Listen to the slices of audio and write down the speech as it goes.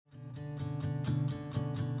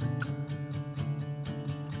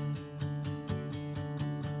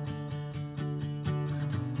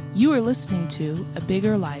You are listening to A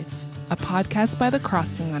Bigger Life, a podcast by The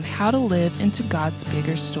Crossing on how to live into God's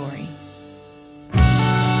bigger story.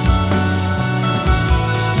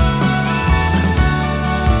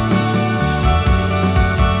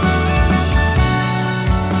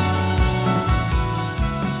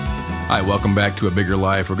 Hi, welcome back to A Bigger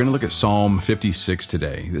Life. We're going to look at Psalm 56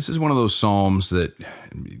 today. This is one of those Psalms that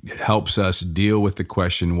helps us deal with the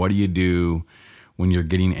question, what do you do when you're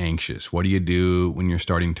getting anxious? What do you do when you're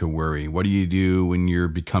starting to worry? What do you do when you're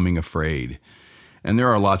becoming afraid? And there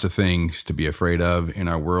are lots of things to be afraid of in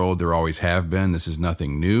our world. There always have been. This is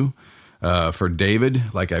nothing new. For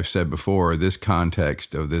David, like I've said before, this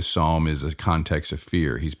context of this Psalm is a context of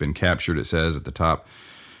fear. He's been captured, it says at the top,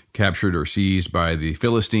 captured or seized by the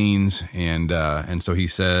Philistines. And so he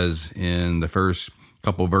says in the first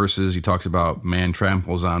couple verses, he talks about man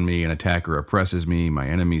tramples on me, an attacker oppresses me, my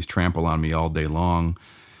enemies trample on me all day long.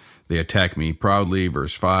 They attack me proudly.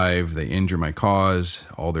 Verse 5, they injure my cause.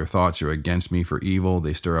 All their thoughts are against me for evil.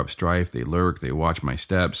 They stir up strife. They lurk. They watch my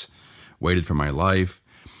steps, waited for my life.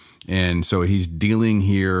 And so he's dealing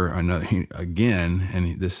here again,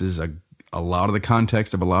 and this is a lot of the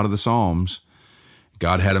context of a lot of the Psalms.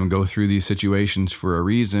 God had him go through these situations for a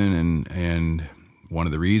reason, and one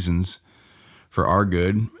of the reasons for our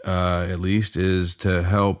good, at least, is to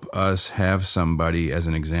help us have somebody as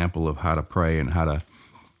an example of how to pray and how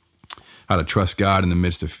to trust God in the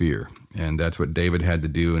midst of fear. And that's what David had to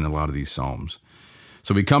do in a lot of these Psalms.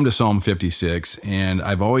 So we come to Psalm 56, and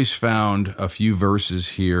I've always found a few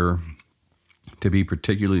verses here to be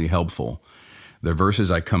particularly helpful. The verses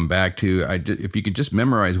I come back to, if you could just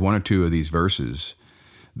memorize one or two of these verses,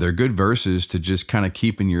 they're good verses to just kind of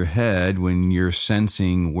keep in your head when you're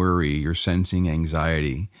sensing worry, you're sensing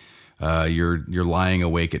anxiety, you're lying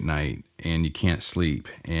awake at night and you can't sleep,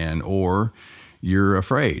 or you're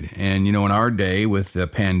afraid. And in our day with the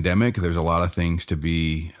pandemic, there's a lot of things to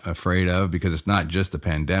be afraid of because it's not just the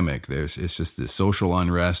pandemic. It's just the social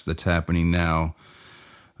unrest that's happening now.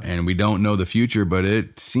 And we don't know the future, but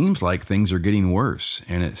it seems like things are getting worse,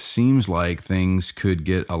 and it seems like things could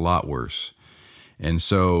get a lot worse. And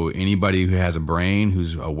so anybody who has a brain,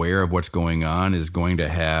 who's aware of what's going on, is going to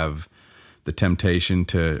have the temptation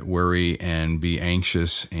to worry and be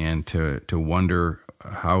anxious and to wonder,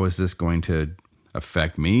 how is this going to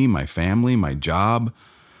affect me, my family, my job?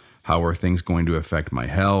 How are things going to affect my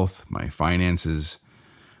health, my finances?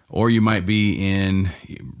 Or you might be in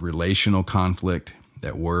relational conflict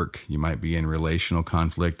at work. You might be in relational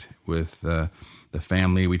conflict with the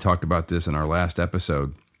family. We talked about this in our last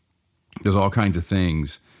episode. There's all kinds of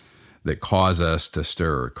things that cause us to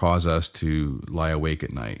stir, cause us to lie awake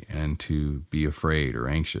at night and to be afraid or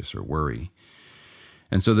anxious or worry.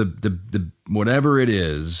 And so the whatever it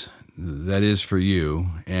is that is for you,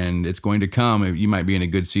 and it's going to come. You might be in a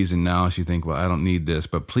good season now, so you think, well, I don't need this.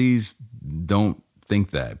 But please don't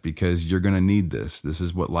think that, because you're going to need this. This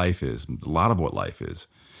is what life is, a lot of what life is.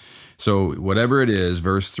 So whatever it is,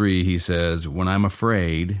 verse 3, he says, when I'm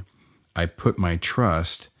afraid, I put my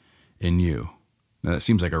trust in you. Now, that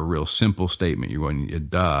seems like a real simple statement. You're going,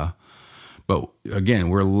 duh. But again,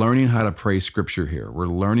 we're learning how to pray scripture here. We're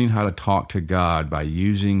learning how to talk to God by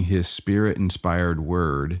using his spirit-inspired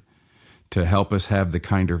word to help us have the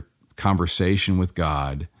kind of conversation with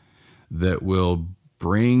God that will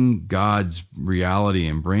bring God's reality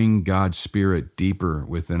and bring God's spirit deeper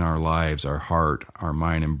within our lives, our heart, our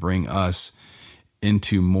mind, and bring us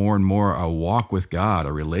into more and more a walk with God,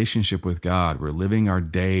 a relationship with God. We're living our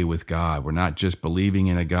day with God. We're not just believing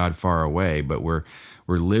in a God far away, but we're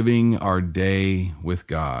living our day with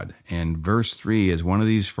God. And verse 3 is one of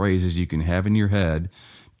these phrases you can have in your head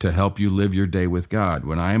to help you live your day with God.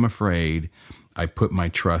 When I am afraid, I put my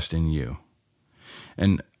trust in you.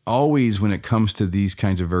 And always when it comes to these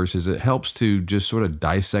kinds of verses, it helps to just sort of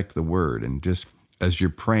dissect the word and just as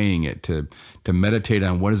you're praying it, to meditate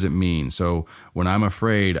on what does it mean. So when I'm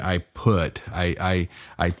afraid, I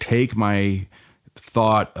take my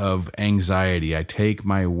thought of anxiety, I take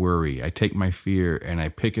my worry, I take my fear, and I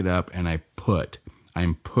pick it up and I'm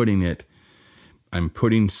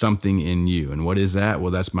putting something in you. And what is that?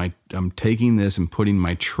 Well, I'm taking this and putting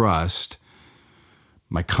my trust,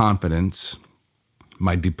 my confidence,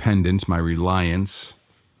 my dependence, my reliance,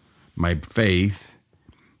 my faith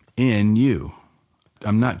in you.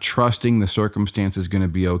 I'm not trusting the circumstance is going to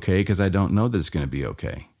be okay because I don't know that it's going to be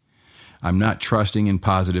okay. I'm not trusting in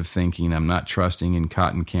positive thinking. I'm not trusting in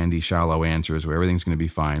cotton candy, shallow answers where everything's going to be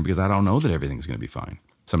fine because I don't know that everything's going to be fine.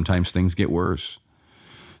 Sometimes things get worse.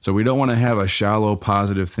 So we don't want to have a shallow,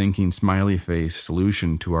 positive thinking, smiley face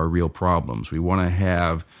solution to our real problems. We want to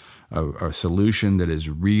have a solution that is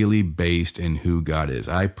really based in who God is.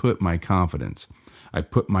 I put my confidence, I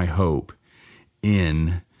put my hope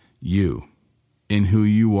in you, in who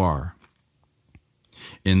you are,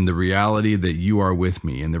 in the reality that you are with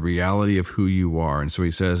me, in the reality of who you are. And so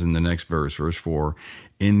he says in the next verse, verse 4,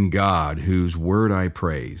 in God, whose word I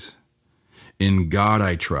praise, in God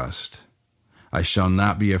I trust, I shall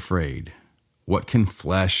not be afraid. What can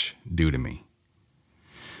flesh do to me?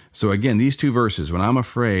 So again, these two verses, when I'm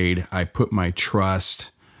afraid, I put my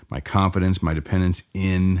trust, my confidence, my dependence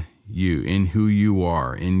in you, in who you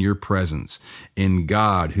are, in your presence, in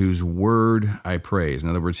God, whose word I praise. In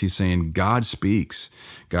other words, he's saying God speaks.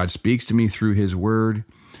 God speaks to me through his word,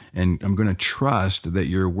 and I'm going to trust that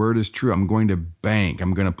your word is true. I'm going to bank.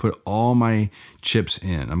 I'm going to put all my chips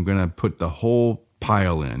in. I'm going to put the whole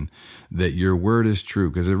pile in that your word is true,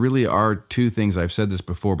 because there really are two things. I've said this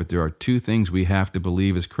before, but there are two things we have to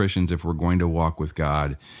believe as Christians if we're going to walk with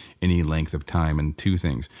God any length of time. And two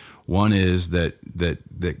things. One is that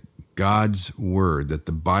God's word, that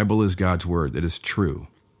the Bible is God's word, that is true.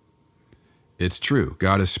 It's true.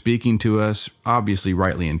 God is speaking to us, obviously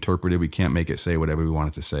rightly interpreted. We can't make it say whatever we want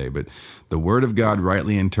it to say, but the word of God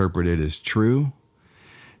rightly interpreted is true.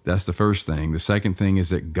 That's the first thing. The second thing is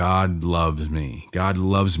that God loves me. God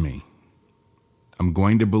loves me. I'm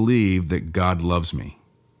going to believe that God loves me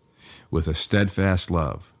with a steadfast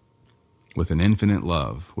love, with an infinite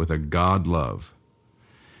love, with a God love.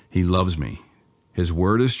 He loves me. His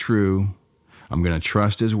word is true. I'm going to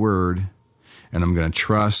trust his word, and I'm going to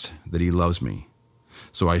trust that he loves me.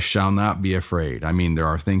 So I shall not be afraid. I mean, there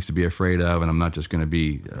are things to be afraid of, and I'm not just going to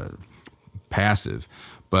be passive.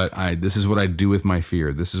 But this is what I do with my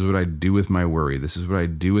fear. This is what I do with my worry. This is what I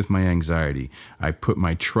do with my anxiety. I put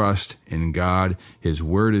my trust in God. His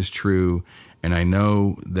word is true, and I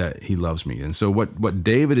know that he loves me. And so what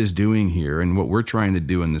David is doing here, and what we're trying to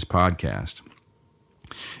do in this podcast,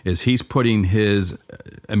 is he's putting his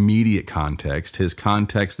immediate context, his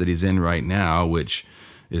context that he's in right now, which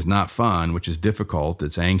is not fun, which is difficult,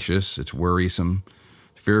 it's anxious, it's worrisome,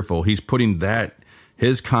 fearful. He's putting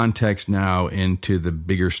his context now into the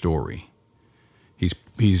bigger story.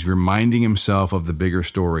 He's reminding himself of the bigger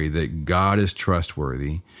story, that God is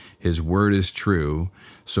trustworthy, his word is true.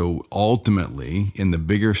 So ultimately, in the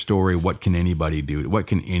bigger story, what can anybody do? What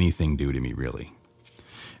can anything do to me, really?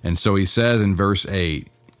 And so he says in verse 8,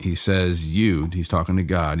 he says, he's talking to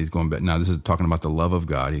God. He's going back. Now, this is talking about the love of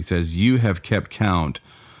God. He says, you have kept count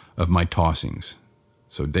of my tossings.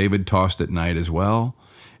 So David tossed at night as well.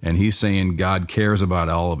 And he's saying God cares about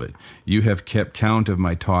all of it. You have kept count of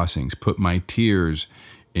my tossings, put my tears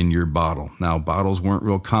in your bottle. Now, bottles weren't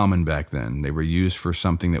real common back then. They were used for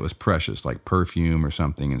something that was precious, like perfume or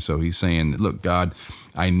something. And so he's saying, look, God,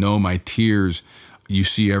 I know my tears, you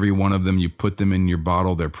see every one of them. You put them in your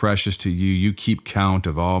bottle. They're precious to you. You keep count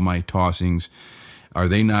of all my tossings. Are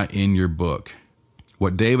they not in your book?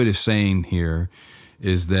 What David is saying here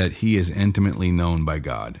is that he is intimately known by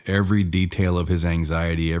God. Every detail of his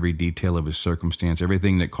anxiety, every detail of his circumstance,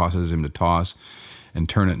 everything that causes him to toss and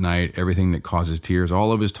turn at night, everything that causes tears,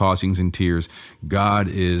 all of his tossings and tears, God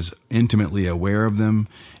is intimately aware of them,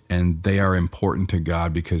 and they are important to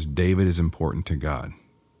God because David is important to God.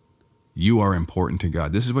 You are important to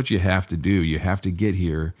God. This is what you have to do. You have to get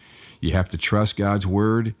here. You have to trust God's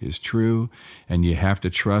word is true, and you have to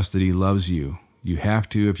trust that he loves you. You have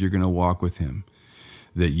to, if you're going to walk with him,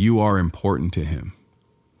 that you are important to him,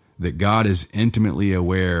 that God is intimately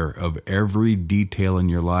aware of every detail in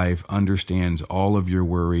your life, understands all of your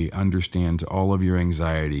worry, understands all of your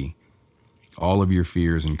anxiety, all of your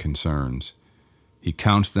fears and concerns. He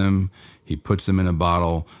counts them. He puts them in a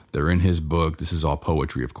bottle. They're in his book. This is all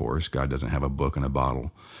poetry, of course. God doesn't have a book in a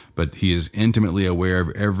bottle. But he is intimately aware of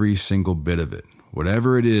every single bit of it.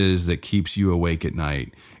 Whatever it is that keeps you awake at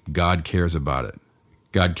night, God cares about it.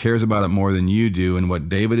 God cares about it more than you do, and what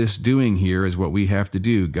David is doing here is what we have to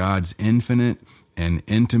do. God's infinite and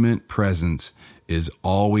intimate presence is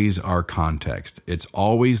always our context. It's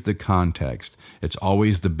always the context. It's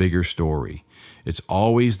always the bigger story. It's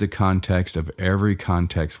always the context of every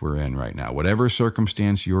context we're in right now. Whatever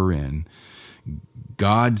circumstance you're in,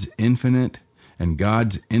 God's infinite and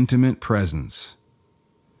God's intimate presence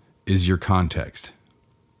is your context.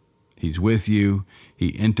 He's with you. He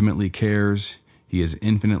intimately cares. He is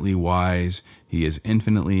infinitely wise. He is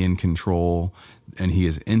infinitely in control, and he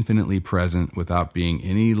is infinitely present without being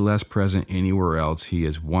any less present anywhere else. He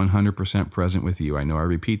is 100% present with you. I know I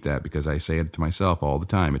repeat that because I say it to myself all the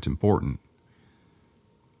time. It's important.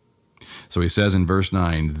 So he says in verse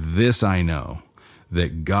 9, this I know,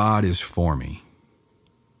 that God is for me.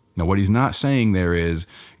 Now, what he's not saying there is,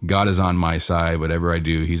 God is on my side. Whatever I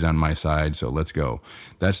do, he's on my side, so let's go.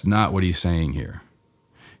 That's not what he's saying here.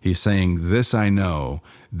 He's saying, this I know,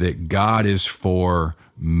 that God is for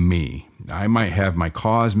me. I might have my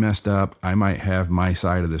cause messed up. I might have my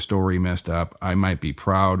side of the story messed up. I might be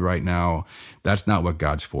proud right now. That's not what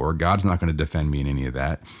God's for. God's not going to defend me in any of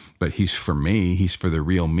that. But he's for me. He's for the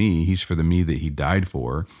real me. He's for the me that he died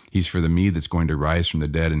for. He's for the me that's going to rise from the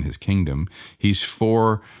dead in his kingdom. He's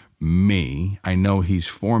for me. I know he's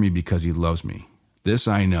for me because he loves me. This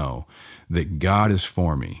I know, that God is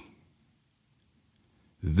for me.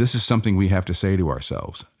 This is something we have to say to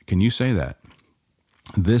ourselves. Can you say that?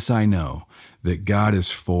 This I know, that God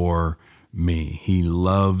is for me. He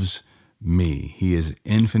loves me. He is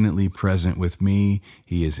infinitely present with me.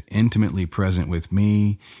 He is intimately present with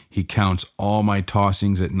me. He counts all my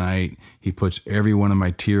tossings at night. He puts every one of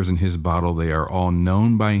my tears in his bottle. They are all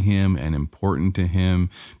known by him and important to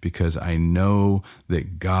him because I know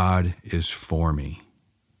that God is for me.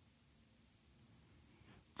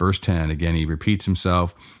 Verse 10, again, he repeats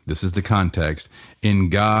himself. This is the context. In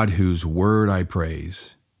God, whose word I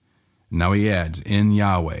praise. Now he adds, in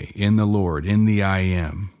Yahweh, in the Lord, in the I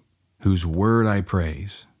am, whose word I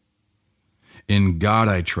praise. In God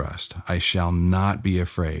I trust. I shall not be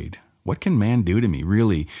afraid. What can man do to me?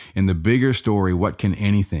 Really, in the bigger story, what can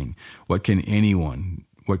anything, what can anyone,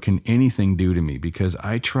 what can anything do to me? Because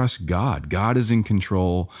I trust God. God is in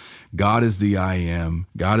control. God is the I am.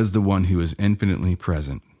 God is the one who is infinitely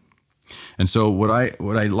present. And so what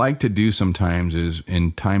I like to do sometimes is,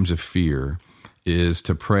 in times of fear, is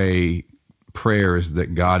to pray prayers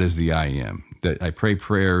that God is the I am. That I pray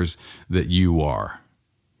prayers that you are.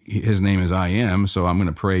 His name is I am, so I'm going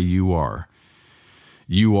to pray you are.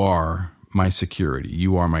 You are my security.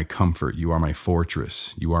 You are my comfort. You are my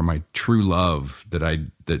fortress. You are my true love. That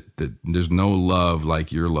there's no love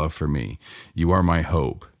like your love for me. You are my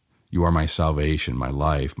hope. You are my salvation, my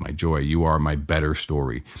life, my joy. You are my better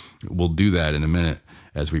story. We'll do that in a minute.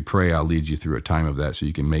 As we pray, I'll lead you through a time of that so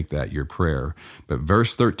you can make that your prayer. But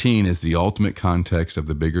verse 13 is the ultimate context of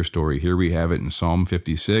the bigger story. Here we have it in Psalm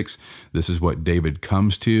 56. This is what David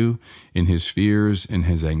comes to in his fears, in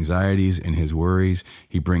his anxieties, in his worries.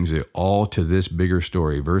 He brings it all to this bigger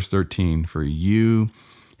story. Verse 13, for you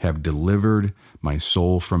have delivered my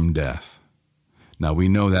soul from death. Now, we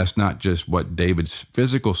know that's not just what David's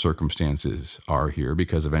physical circumstances are here,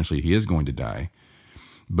 because eventually he is going to die.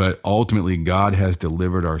 But ultimately, God has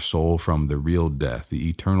delivered our soul from the real death, the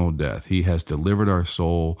eternal death. He has delivered our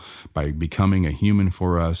soul by becoming a human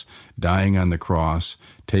for us, dying on the cross,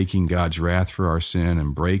 taking God's wrath for our sin,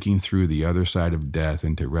 and breaking through the other side of death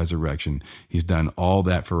into resurrection. He's done all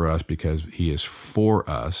that for us because he is for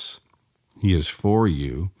us. He is for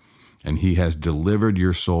you, and he has delivered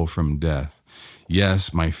your soul from death.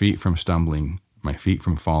 Yes, my feet from stumbling, my feet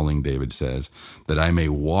from falling, David says, that I may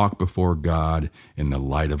walk before God in the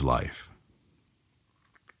light of life.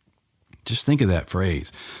 Just think of that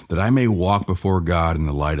phrase, that I may walk before God in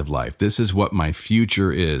the light of life. This is what my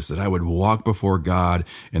future is, that I would walk before God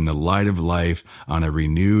in the light of life on a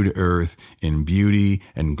renewed earth in beauty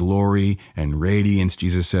and glory and radiance.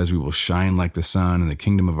 Jesus says we will shine like the sun in the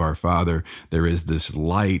kingdom of our Father. There is this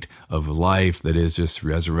light of life that is this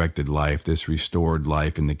resurrected life, this restored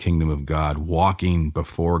life in the kingdom of God, walking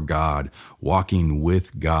before God, walking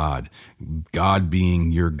with God, God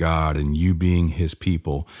being your God and you being his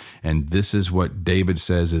people. And this is what David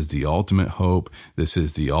says is the ultimate hope. This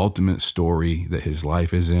is the ultimate story that his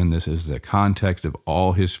life is in. This is the context of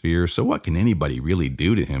all his fears. So what can anybody really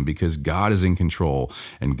do to him? Because God is in control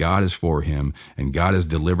and God is for him and God has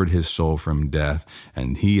delivered his soul from death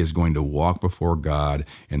and he is going to walk before God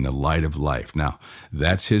in the light of life. Now,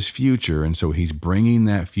 that's his future, and so he's bringing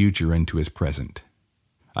that future into his present.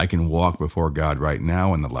 I can walk before God right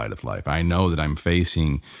now in the light of life. I know that I'm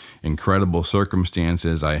facing incredible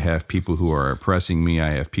circumstances. I have people who are oppressing me.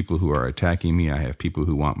 I have people who are attacking me. I have people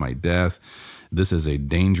who want my death. This is a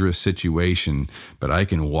dangerous situation, but I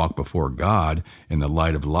can walk before God in the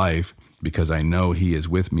light of life because I know he is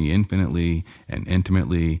with me infinitely and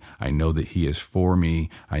intimately. I know that he is for me.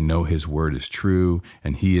 I know his word is true,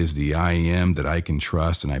 and he is the I am that I can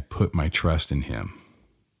trust, and I put my trust in him.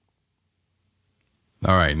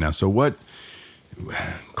 All right, now, so what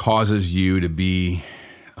causes you to be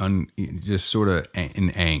just sort of in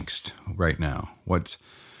angst right now? What's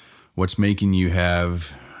making you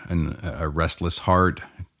have a restless heart,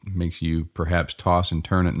 makes you perhaps toss and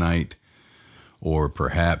turn at night, or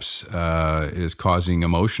perhaps is causing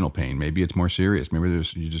emotional pain? Maybe it's more serious. Maybe you're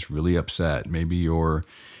just really upset. Maybe you're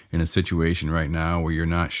in a situation right now where you're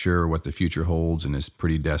not sure what the future holds and it's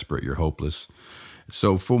pretty desperate. You're hopeless.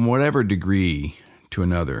 So from whatever degree to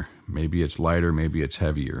another, maybe it's lighter, maybe it's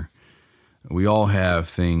heavier, we all have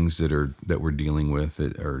things that we're dealing with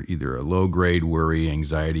that are either a low-grade worry,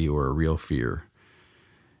 anxiety, or a real fear.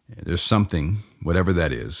 There's something, whatever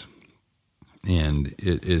that is, and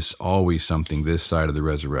it is always something this side of the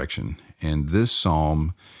resurrection. And this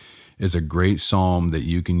psalm is a great psalm that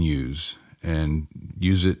you can use, and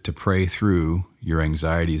use it to pray through your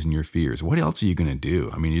anxieties and your fears. What else are you going to do?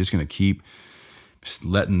 I mean, you're just going to keep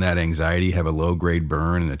letting that anxiety have a low-grade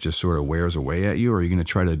burn and it just sort of wears away at you, or are you going to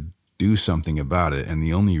try to do something about it? And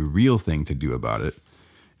the only real thing to do about it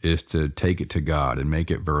is to take it to God and make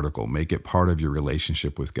it vertical, make it part of your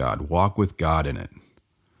relationship with God. Walk with God in it.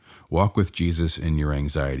 Walk with Jesus in your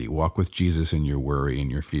anxiety. Walk with Jesus in your worry and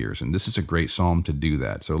your fears. And this is a great psalm to do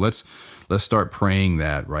that. So let's start praying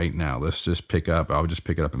that right now. Let's just I'll just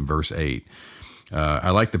pick it up in verse 8. I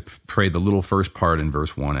like to pray the little first part in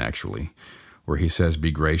verse 1, actually, where he says, "Be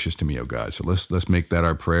gracious to me, O God." So let's make that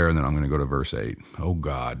our prayer, and then I'm going to go to verse 8. Oh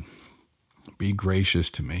God, be gracious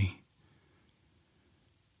to me.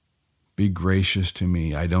 Be gracious to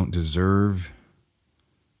me. I don't deserve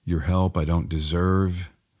your help. I don't deserve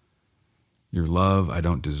your love. I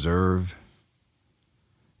don't deserve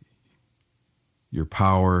your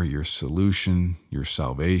power, your solution, your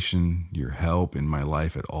salvation, your help in my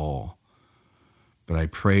life at all. But I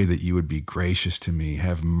pray that you would be gracious to me.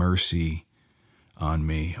 Have mercy on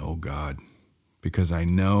me, oh God, because I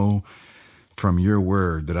know from your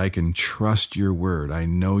word that I can trust your word. I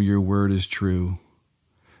know your word is true.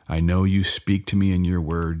 I know you speak to me in your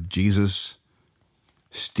word. Jesus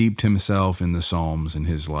steeped himself in the Psalms in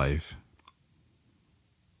his life,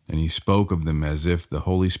 and he spoke of them as if the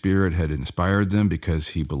Holy Spirit had inspired them because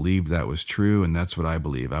he believed that was true, and that's what I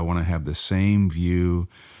believe. I want to have the same view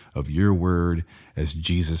of your word as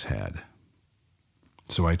Jesus had.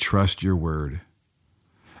 So I trust your word.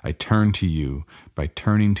 I turn to you by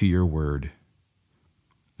turning to your word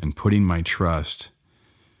and putting my trust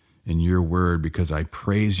in your word, because I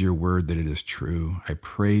praise your word that it is true. I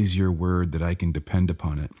praise your word that I can depend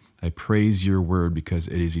upon it. I praise your word because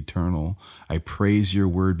it is eternal. I praise your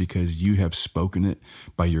word because you have spoken it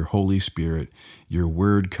by your Holy Spirit. Your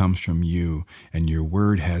word comes from you, and your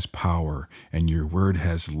word has power, and your word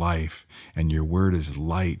has life, and your word is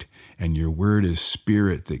light, and your word is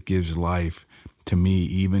spirit that gives life to me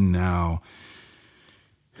even now.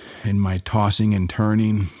 In my tossing and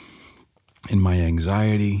turning, in my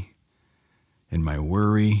anxiety, in my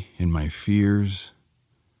worry, in my fears,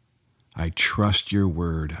 I trust your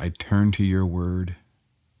word. I turn to your word.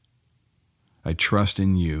 I trust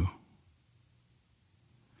in you.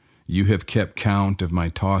 You have kept count of my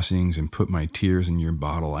tossings and put my tears in your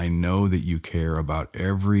bottle. I know that you care about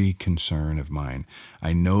every concern of mine.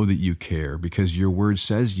 I know that you care because your word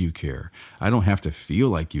says you care. I don't have to feel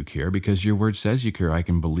like you care because your word says you care. I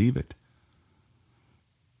can believe it.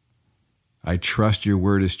 I trust your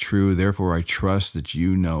word is true. Therefore, I trust that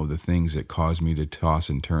you know the things that cause me to toss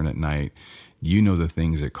and turn at night. You know the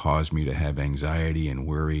things that cause me to have anxiety and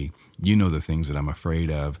worry. You know the things that I'm afraid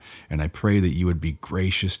of. And I pray that you would be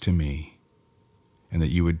gracious to me and that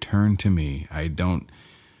you would turn to me. I don't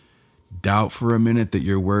doubt for a minute that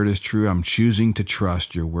your word is true. I'm choosing to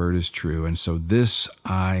trust your word is true. And so this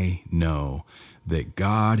I know, that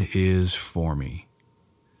God is for me.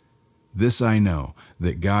 This I know,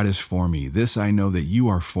 that God is for me. This I know, that you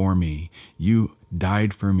are for me. You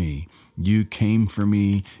died for me. You came for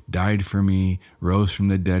me, died for me, rose from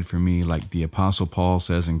the dead for me, like the Apostle Paul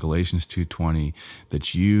says in Galatians 2:20,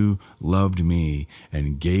 that you loved me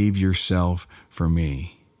and gave yourself for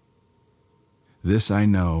me. This I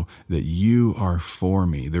know, that you are for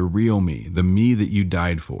me, the real me, the me that you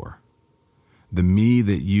died for. The me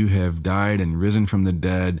that you have died and risen from the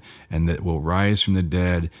dead and that will rise from the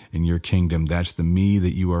dead in your kingdom. That's the me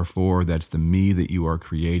that you are for. That's the me that you are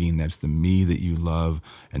creating. That's the me that you love.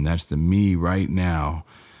 And that's the me right now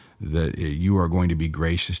that you are going to be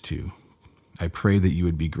gracious to. I pray that you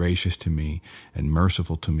would be gracious to me and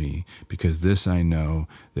merciful to me, because this I know,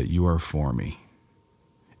 that you are for me.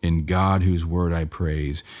 In God, whose word I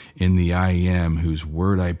praise, in the I Am, whose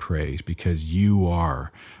word I praise, because you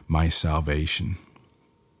are my salvation.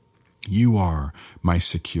 You are my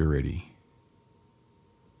security.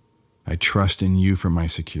 I trust in you for my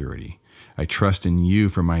security. I trust in you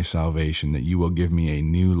for my salvation, that you will give me a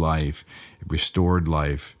new life, a restored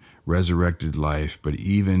life, resurrected life. But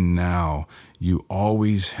even now, you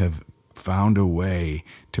always have found a way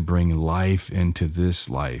to bring life into this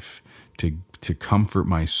life, to comfort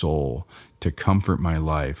my soul, to comfort my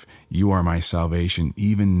life. You are my salvation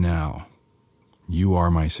even now. You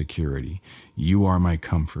are my security. You are my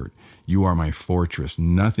comfort. You are my fortress.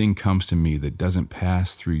 Nothing comes to me that doesn't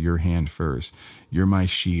pass through your hand first. You're my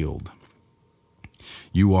shield.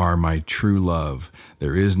 You are my true love.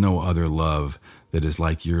 There is no other love that is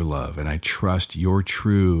like your love, and I trust your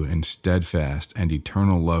true and steadfast and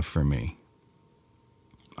eternal love for me.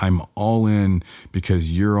 I'm all in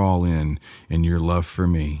because you're all in your love for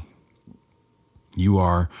me. You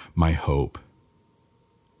are my hope.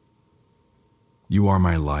 You are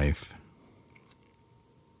my life.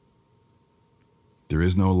 There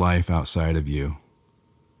is no life outside of you.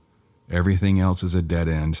 Everything else is a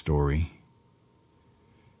dead-end story.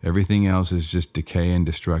 Everything else is just decay and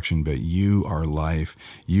destruction, but you are life.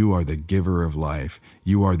 You are the giver of life.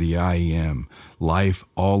 You are the I am. Life,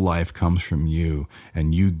 all life comes from you,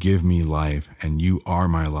 and you give me life, and you are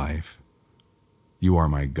my life. You are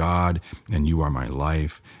my God, and you are my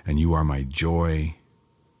life, and you are my joy.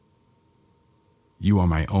 You are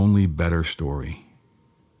my only better story.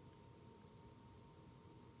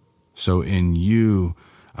 So in you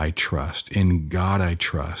I trust. In God I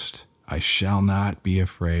trust. I shall not be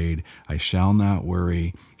afraid. I shall not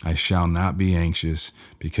worry. I shall not be anxious,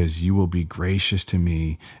 because you will be gracious to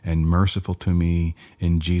me and merciful to me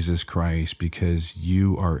in Jesus Christ, because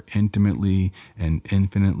you are intimately and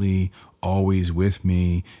infinitely always with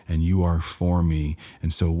me, and you are for me.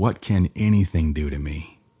 And so what can anything do to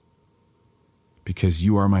me? Because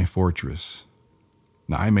you are my fortress.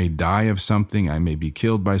 Now, I may die of something, I may be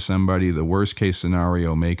killed by somebody, the worst case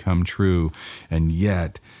scenario may come true, and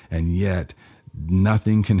yet,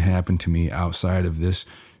 nothing can happen to me outside of this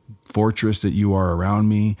fortress that you are around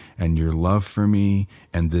me, and your love for me,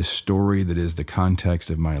 and this story that is the context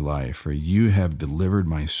of my life. For you have delivered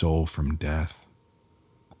my soul from death,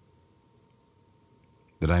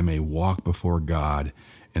 that I may walk before God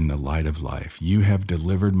in the light of life. You have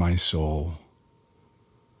delivered my soul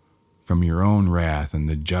from your own wrath and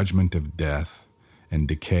the judgment of death and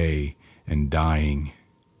decay and dying,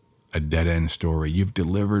 a dead-end story. You've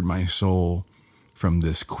delivered my soul from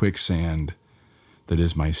this quicksand that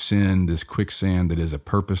is my sin, this quicksand that is a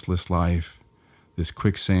purposeless life, this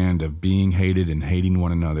quicksand of being hated and hating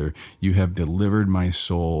one another. You have delivered my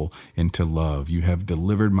soul into love. You have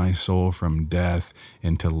delivered my soul from death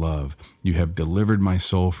into love. You have delivered my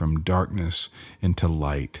soul from darkness into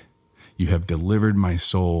light. You have delivered my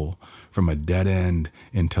soul from a dead end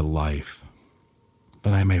into life,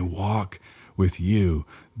 that I may walk with you,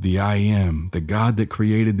 the I am, the God that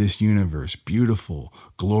created this universe, beautiful,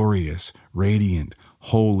 glorious, radiant,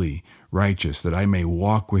 holy, righteous, that I may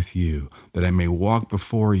walk with you, that I may walk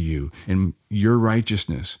before you in your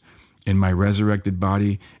righteousness, in my resurrected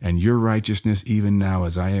body, and your righteousness even now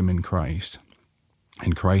as I am in Christ,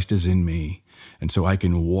 and Christ is in me. And so I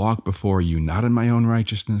can walk before you, not in my own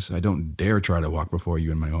righteousness. I don't dare try to walk before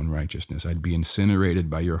you in my own righteousness. I'd be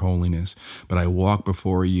incinerated by your holiness. But I walk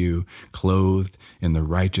before you clothed in the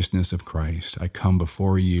righteousness of Christ. I come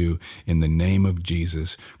before you in the name of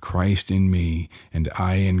Jesus, Christ in me and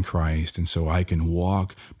I in Christ. And so I can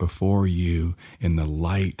walk before you in the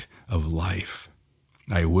light of life.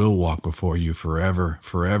 I will walk before you forever,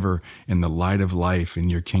 forever in the light of life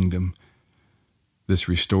in your kingdom. This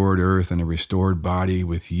restored earth and a restored body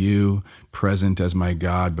with you present as my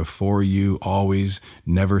God before you, always,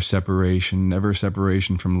 never separation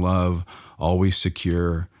from love, always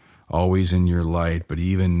secure, always in your light. But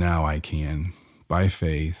even now I can, by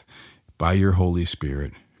faith, by your Holy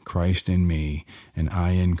Spirit, Christ in me and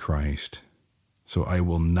I in Christ. So I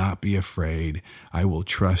will not be afraid. I will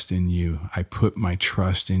trust in you. I put my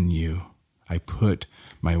trust in you. I put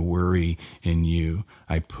my worry in you.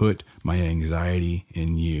 I put my anxiety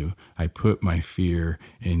in you. I put my fear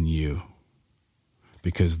in you.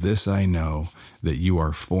 Because this I know, that you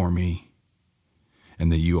are for me,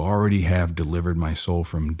 and that you already have delivered my soul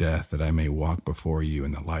from death, that I may walk before you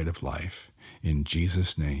in the light of life. In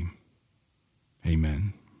Jesus' name,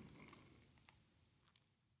 amen.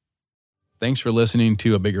 Thanks for listening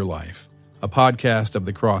to A Bigger Life, a podcast of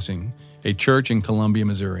The Crossing, a church in Columbia,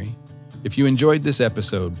 Missouri. If you enjoyed this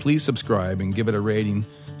episode, please subscribe and give it a rating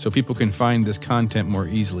so people can find this content more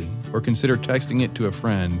easily, or consider texting it to a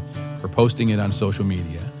friend or posting it on social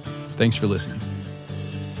media. Thanks for listening.